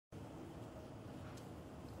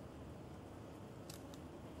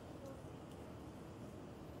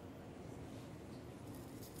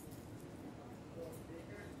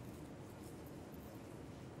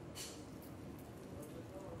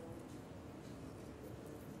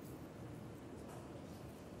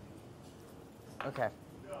Okay.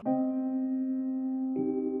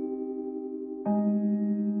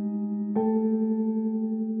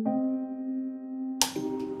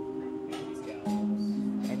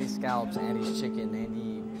 Andy Scallops, Andy's chicken,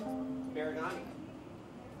 Andy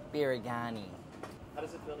Baraghani. How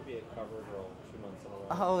does it feel to be a cover girl 2 months in a row?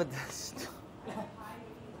 Oh,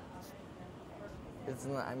 it's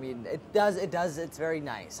not, I mean, it does, it's very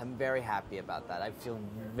nice. I'm very happy about that. I feel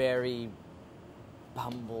very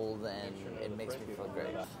humbled and it makes me feel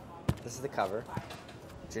great. This is the cover,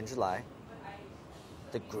 Ginger Lie,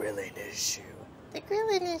 the grilling issue, the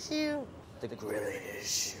grilling issue, the grilling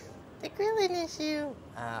issue, the grilling issue.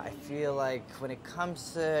 I feel like when it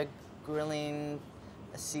comes to grilling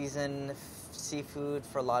seasoned seafood,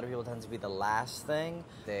 for a lot of people, it tends to be the last thing.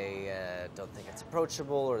 They don't think it's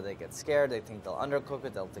approachable, or they get scared. They think they'll undercook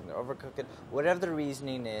it, they'll think they'll overcook it. Whatever the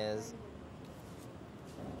reasoning is,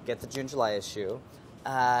 get the Ginger Lie issue.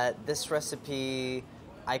 This recipe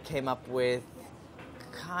I came up with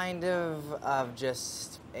kind of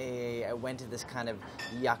just I went to this kind of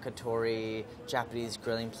yakitori Japanese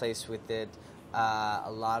grilling place with it.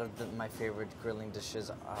 A lot of my favorite grilling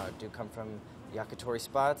dishes do come from yakitori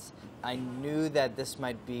spots. I knew that this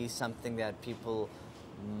might be something that people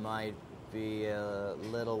might be a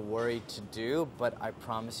little worried to do, but I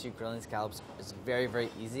promise you grilling scallops is very, very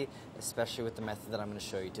easy, especially with the method that I'm going to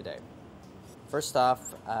show you today. First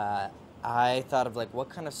off, I thought of like what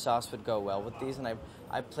kind of sauce would go well with these, and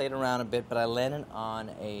I played around a bit, but I landed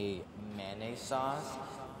on a mayonnaise sauce.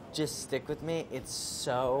 Just stick with me. It's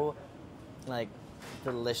so like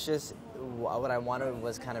delicious. What I wanted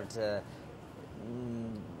was kind of to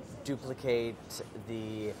duplicate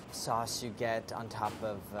the sauce you get on top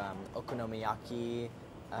of okonomiyaki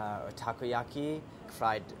or takoyaki,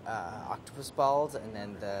 fried octopus balls, and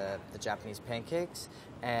then the Japanese pancakes.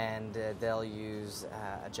 And they'll use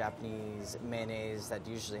a Japanese mayonnaise that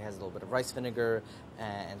usually has a little bit of rice vinegar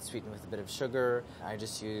and sweetened with a bit of sugar. I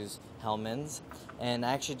just use Hellmann's, and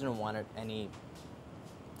I actually didn't want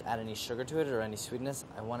add any sugar to it or any sweetness.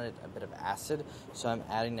 I wanted a bit of acid, so I'm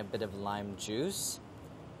adding a bit of lime juice,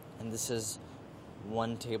 and this is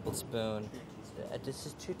 1 tablespoon. This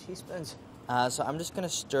is 2 teaspoons. So I'm just going to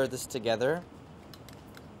stir this together.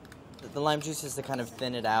 The lime juice is to kind of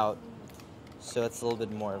thin it out, so it's a little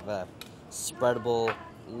bit more of a spreadable.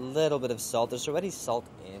 Little bit of salt. There's already salt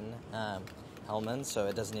in Hellmann's, so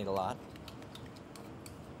it doesn't need a lot.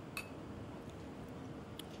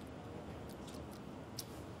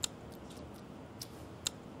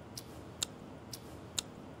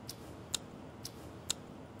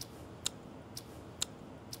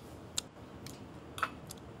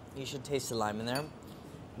 You should taste the lime in there.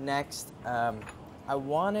 Next, I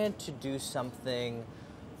wanted to do something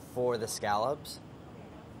for the scallops.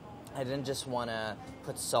 I didn't just want to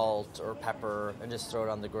put salt or pepper and just throw it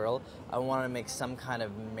on the grill. I wanted to make some kind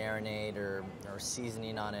of marinade or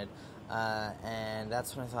seasoning on it, and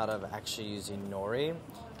that's when I thought of actually using nori.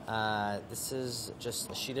 This is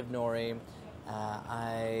just a sheet of nori.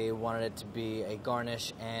 I wanted it to be a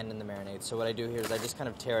garnish and in the marinade. So what I do here is I just kind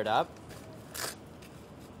of tear it up.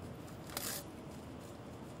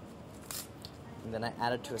 And then I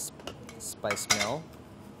add it to a spice mill.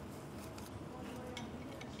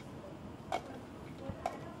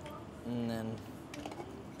 And then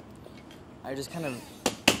I just kind of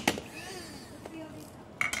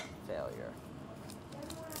failure.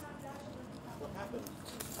 What happened?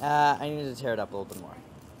 I needed to tear it up a little bit more.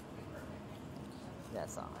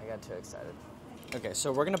 That's all. I got too excited. Okay,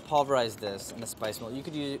 so we're gonna pulverize this in a spice mill. You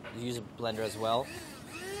could use a blender as well.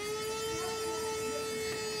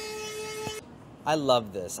 I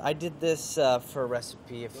love this. I did this for a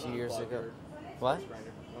recipe a few years ago. What?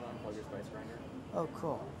 Unplug your spice grinder. Oh,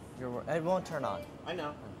 cool. It won't turn on. I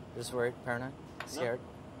know. Just worried, paranoid, scared.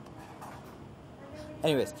 No.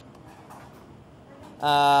 Anyways,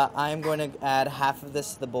 I'm going to add half of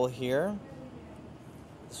this to the bowl here.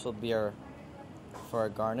 This will be for our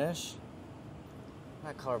garnish.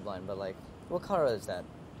 I'm not colorblind, but like, what color is that?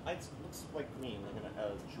 It looks like green, like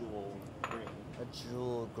a jewel green. A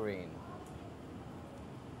jewel green.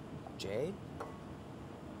 Jade?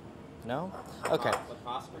 No? Okay.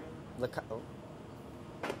 Lacoste green?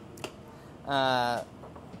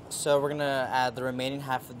 So we're going to add the remaining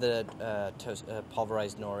half of the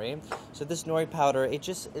pulverized nori. So this nori powder, it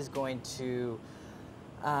just is going to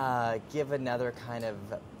give another kind of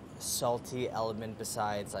salty element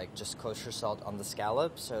besides like just kosher salt on the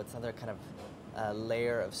scallop. So it's another kind of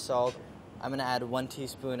layer of salt. I'm going to add 1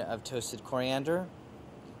 teaspoon of toasted coriander,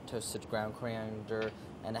 toasted ground coriander,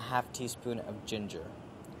 and a half teaspoon of ginger.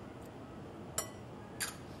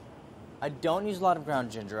 I don't use a lot of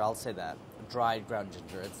ground ginger, I'll say that. dried ground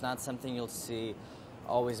ginger. It's not something you'll see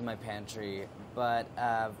always in my pantry, but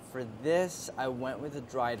for this, I went with the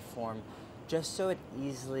dried form just so it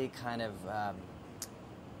easily kind of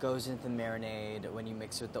goes into the marinade when you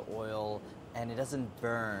mix it with the oil, and it doesn't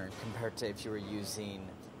burn compared to if you were using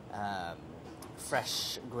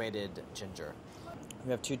fresh grated ginger.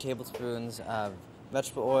 We have 2 tablespoons of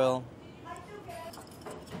vegetable oil.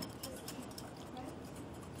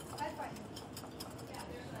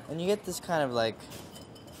 And you get this kind of like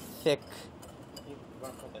thick,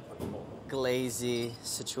 glazy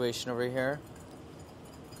situation over here.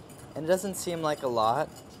 And it doesn't seem like a lot,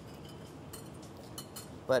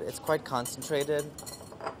 but it's quite concentrated.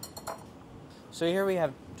 So here we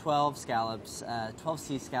have 12 scallops, 12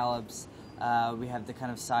 sea scallops. We have the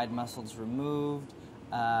kind of side muscles removed.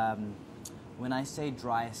 When I say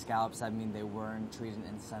dry scallops, I mean they weren't treated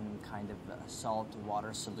in some kind of salt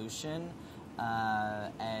water solution.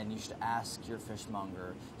 And you should ask your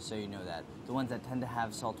fishmonger so you know that. The ones that tend to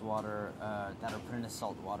have salt water, that are put in a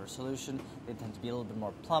salt water solution, they tend to be a little bit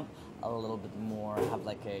more plump, a little bit more, have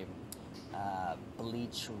like a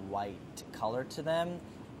bleach white color to them,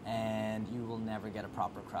 and you will never get a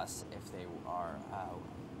proper crust if they are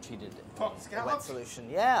treated in a wet solution.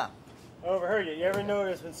 Yeah. I overheard you. You ever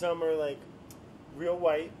notice when some are like real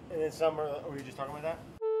white and then some are, were you just talking about that?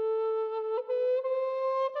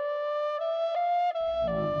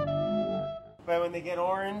 But when they get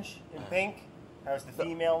orange and pink, that's the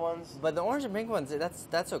female ones. But the orange and pink ones,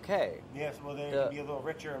 that's okay. Yes, well they can be a little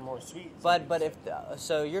richer and more sweet. But if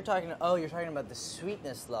so, you're talking about the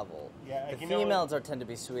sweetness level. Yeah, the females tend to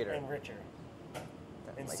be sweeter and richer.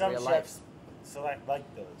 And like some chefs select like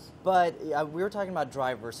those. But we were talking about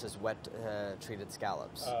dry versus wet treated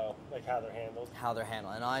scallops. Oh, like how they're handled. How they're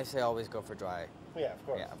handled, and I say always go for dry. Yeah, of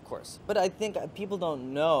course. Yeah, of course. But I think people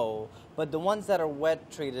don't know. But the ones that are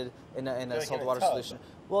wet treated in a salt water solution,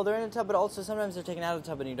 well, they're in a tub, but also sometimes they're taken out of the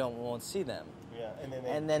tub and you won't see them. Yeah,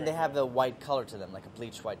 and then they have the white color to them, like a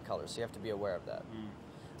bleach white color. So you have to be aware of that.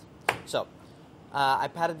 Mm. So I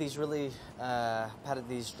patted these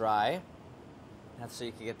dry. That's so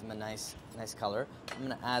you can get them a nice color. I'm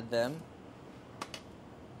gonna add them.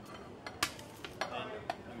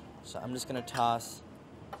 So I'm just gonna toss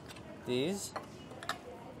these.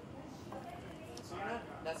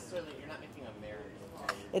 You're not making a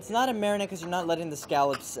marinade. It's not a marinade because you're not letting the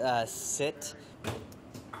scallops sit.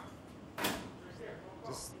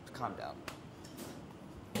 Just calm down.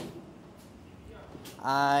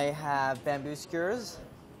 I have bamboo skewers.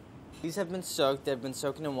 These have been soaked. They've been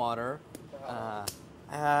soaking in water.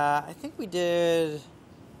 I think we did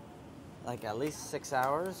like at least 6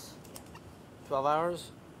 hours, 12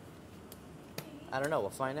 hours. I don't know. We'll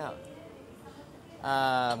find out.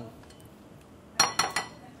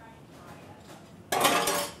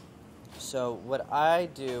 So what I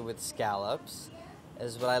do with scallops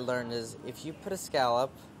is what I learned is if you put a scallop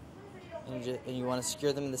and you want to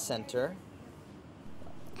skewer them in the center,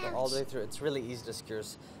 all the way through. It's really easy to skewer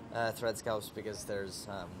thread scallops because there's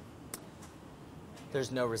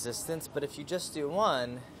no resistance. But if you just do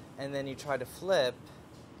one and then you try to flip,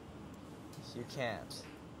 you can't.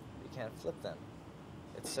 You can't flip them.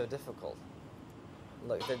 It's so difficult.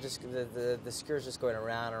 Look, they're just the skewer's just going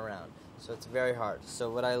around and around. So it's very hard.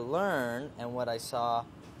 So what I learned and what I saw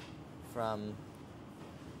from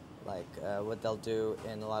like what they'll do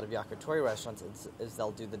in a lot of yakitori restaurants is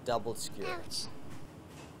they'll do the double skewer. Ouch.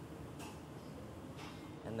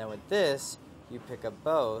 And then with this, you pick up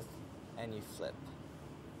both and you flip.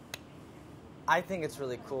 I think it's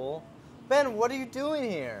really cool. Ben, what are you doing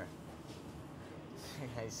here?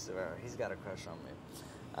 I swear, he's got a crush on me.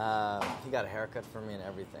 He got a haircut for me and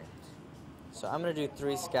everything. So I'm going to do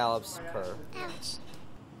 3 scallops per. Ouch.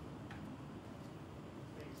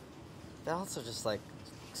 They're also just like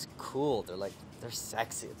cool. They're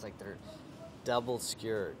sexy. It's like they're double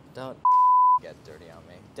skewered. Don't get dirty on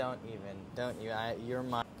me. Don't you? You're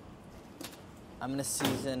my. I'm going to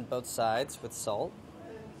season both sides with salt.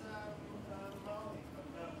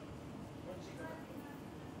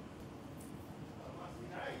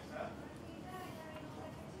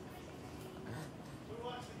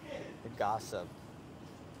 Gossip.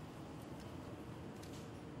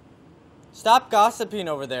 Stop gossiping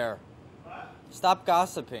over there. What? Stop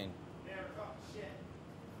gossiping.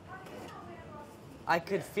 I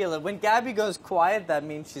could feel it. When Gabby goes quiet, that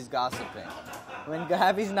means she's gossiping. When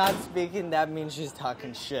Gabby's not speaking, that means she's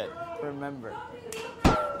talking shit. Remember.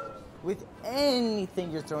 With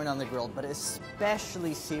anything you're throwing on the grill, but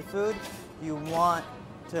especially seafood, you want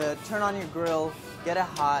to turn on your grill, get it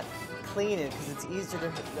hot, clean it, because it's easier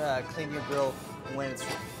to clean your grill when it's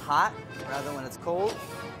hot rather than when it's cold.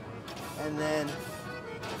 And then,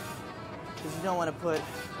 because you don't want to put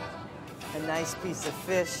a nice piece of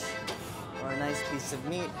fish or a nice piece of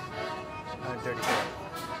meat on a dirty grate.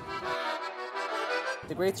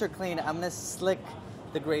 The grates are clean. I'm going to slick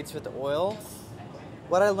the grates with oil.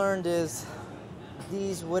 What I learned is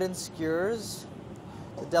these wooden skewers,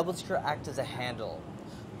 the double skewer act as a handle,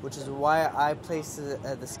 which is why I place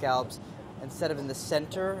the scallops instead of in the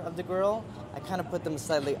center of the grill. I kind of put them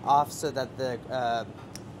slightly off so that the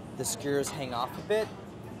skewers hang off a bit.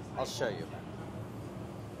 I'll show you.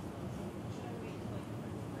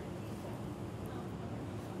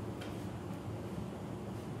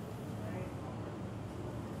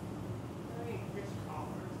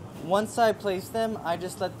 Once I place them, I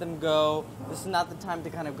just let them go. This is not the time to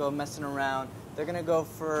kind of go messing around. They're gonna go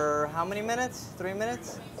for how many minutes? 3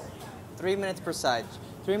 minutes? 3 minutes per side.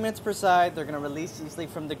 3 minutes per side. They're gonna release easily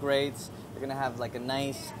from the grates. They're gonna have like a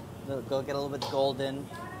nice, they'll go get a little bit golden,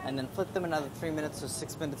 and then flip them another 3 minutes, so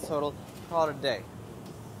 6 minutes total. Call it a day.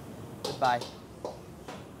 Goodbye.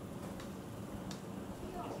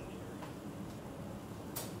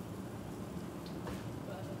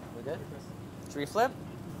 We're good? Should we flip?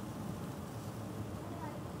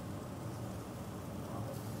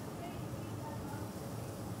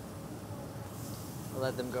 We'll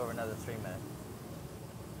let them go for another 3 minutes.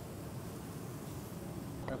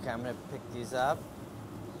 Okay, I'm gonna pick these up.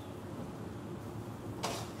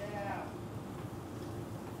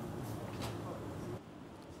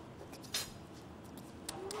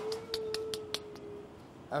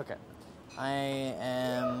 Okay,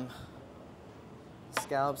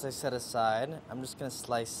 scallops I set aside. I'm just gonna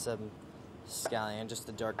slice some scallion, just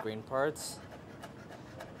the dark green parts.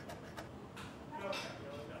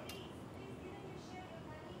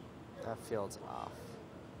 That feels off.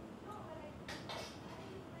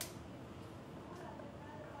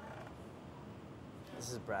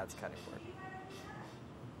 This is Brad's cutting board.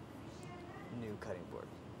 New cutting board.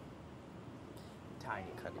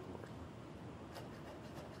 Tiny cutting board.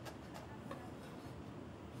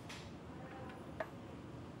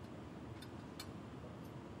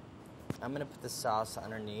 I'm gonna put the sauce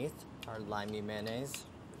underneath our limey mayonnaise.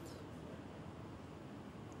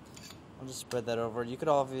 I'll just spread that over. You could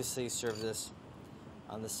obviously serve this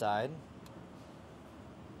on the side.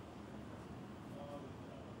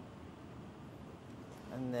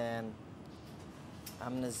 And then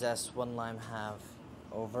I'm gonna zest one lime half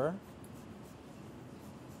over.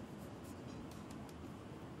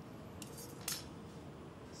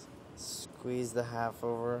 Squeeze the half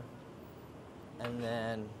over. And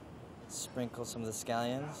then sprinkle some of the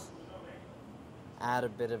scallions. Add a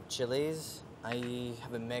bit of chilies. I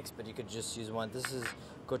have a mix, but you could just use one. This is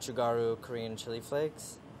gochugaru Korean chili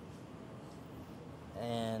flakes.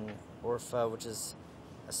 And orfa, which is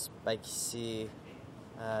a spicy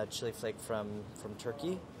chili flake from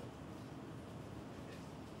Turkey.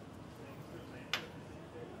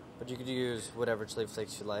 But you could use whatever chili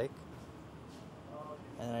flakes you like.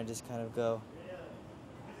 And I just kind of go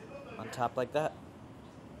on top like that.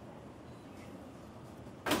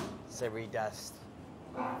 Savory dust.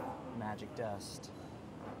 Magic dust.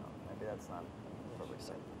 Maybe that's not appropriate.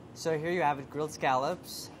 So here you have it, grilled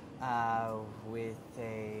scallops with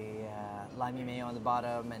a limey mayo on the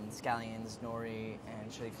bottom and scallions, nori,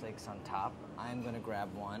 and chili flakes on top. I'm going to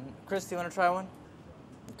grab one. Chris, do you want to try one?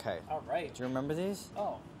 Okay. All right. Do you remember these?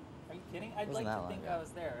 Oh, are you kidding? I'd like to think I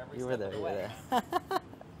was there every You step were there, of the you were way. there.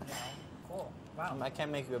 Yeah, cool. Wow. I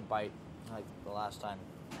can't make you a bite like the last time.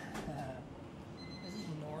 This is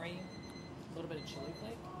nori, a little bit of chili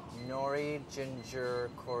flake. Nori,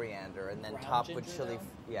 ginger, coriander, and then Ground top with ginger, chili.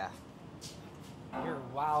 though? Yeah. You're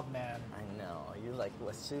a wild man. I know. You like,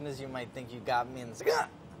 as soon as you might think you got me, and it's like, ah!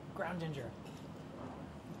 Ground ginger.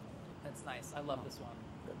 That's nice. I love this one.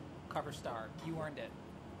 Cover star. You earned it.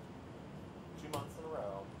 2 months in a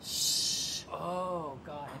row. Shh. Oh,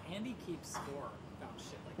 God. Andy keeps score about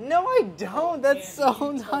shit like that. No, I don't. That's Andy,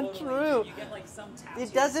 so you not totally true. do. You get, like, some tattoo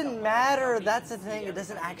It doesn't somewhere matter. so you That's can the see thing. It every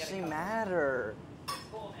doesn't time you get a actually cover. matter.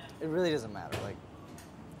 Cool, man. It really doesn't matter. Like,